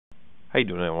How you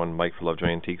doing, everyone? Mike for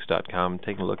LovejoyAntiques.com.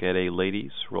 Taking a look at a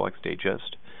ladies Rolex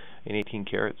Datejust in 18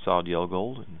 karat solid yellow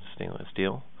gold and stainless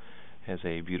steel. Has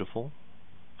a beautiful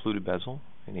fluted bezel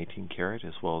in 18 karat,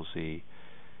 as well as the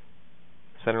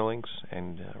center links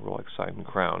and Rolex sign and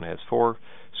crown. It has 4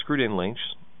 screwed-in links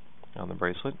on the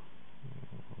bracelet,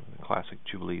 the classic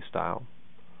Jubilee style.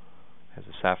 Has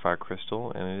a sapphire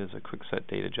crystal, and it is a quick set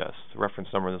Datejust. The reference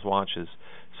number of this watch is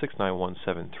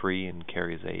 69173 and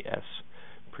carries a S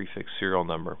prefix serial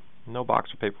number. No box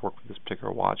or paperwork for this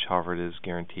particular watch, however it is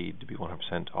guaranteed to be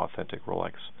 100% authentic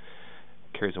Rolex.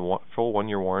 Carries a full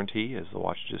 1-year warranty, as the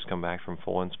watch has just come back from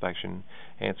full inspection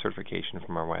and certification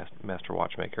from our master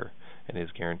watchmaker, and is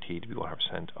guaranteed to be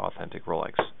 100% authentic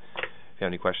Rolex. If you have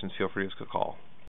any questions, feel free to give us a call.